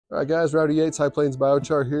All right, guys, Rowdy Yates, High Plains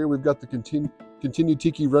Biochar here. We've got the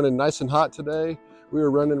Continutiki running nice and hot today. We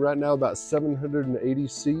are running right now about 780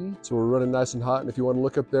 C, so we're running nice and hot. And if you want to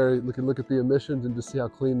look up there, you can look at the emissions and just see how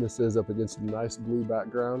clean this is up against a nice blue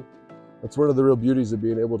background. That's one of the real beauties of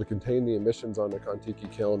being able to contain the emissions on the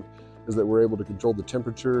Continutiki kiln, is that we're able to control the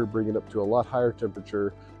temperature, bring it up to a lot higher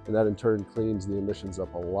temperature, and that in turn cleans the emissions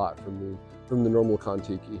up a lot from the normal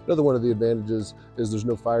Continutiki. Another one of the advantages is there's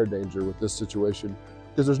no fire danger with this situation,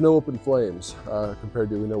 because there's no open flames compared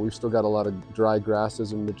to, we've still got a lot of dry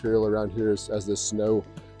grasses and material around here as this snow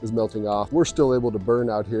is melting off. We're still able to burn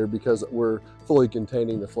out here because we're fully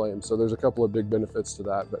containing the flames. So there's a couple of big benefits to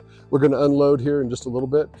that, but we're going to unload here in just a little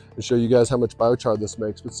bit and show you guys how much biochar this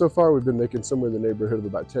makes. But so far we've been making somewhere in the neighborhood of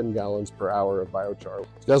about 10 gallons per hour of biochar.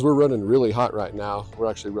 So guys, we're running really hot right now. We're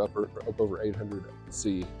actually up over 800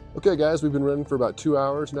 C. Okay guys, we've been running for about 2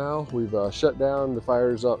 hours now. We've shut down, the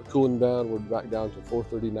fire's up, cooling down. We're back down to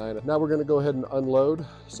 439. Now we're gonna go ahead and unload.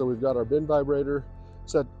 So we've got our bin vibrator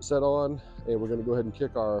set on, and we're gonna go ahead and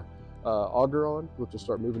kick our auger on, which will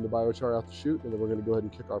start moving the biochar out the chute, and then we're gonna go ahead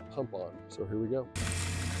and kick our pump on. So here we go.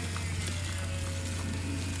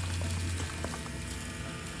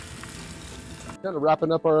 Kind of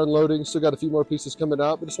wrapping up our unloading. Still got a few more pieces coming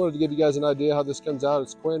out, but just wanted to give you guys an idea how this comes out.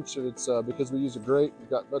 It's quenched, and it's because we use a grate, we've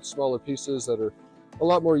got much smaller pieces that are a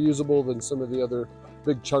lot more usable than some of the other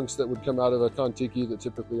big chunks that would come out of a Continutiki that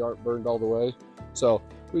typically aren't burned all the way. So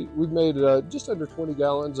we've made just under 20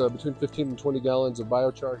 gallons, between 15 and 20 gallons of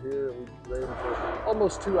biochar here, and we've ran for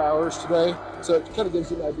almost 2 hours today. So it kind of gives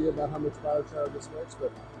you an idea about how much biochar this makes,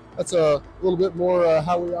 but that's a little bit more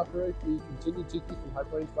how we operate the Continutiki from High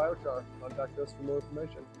Plains Biochar. Contact us for more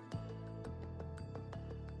information.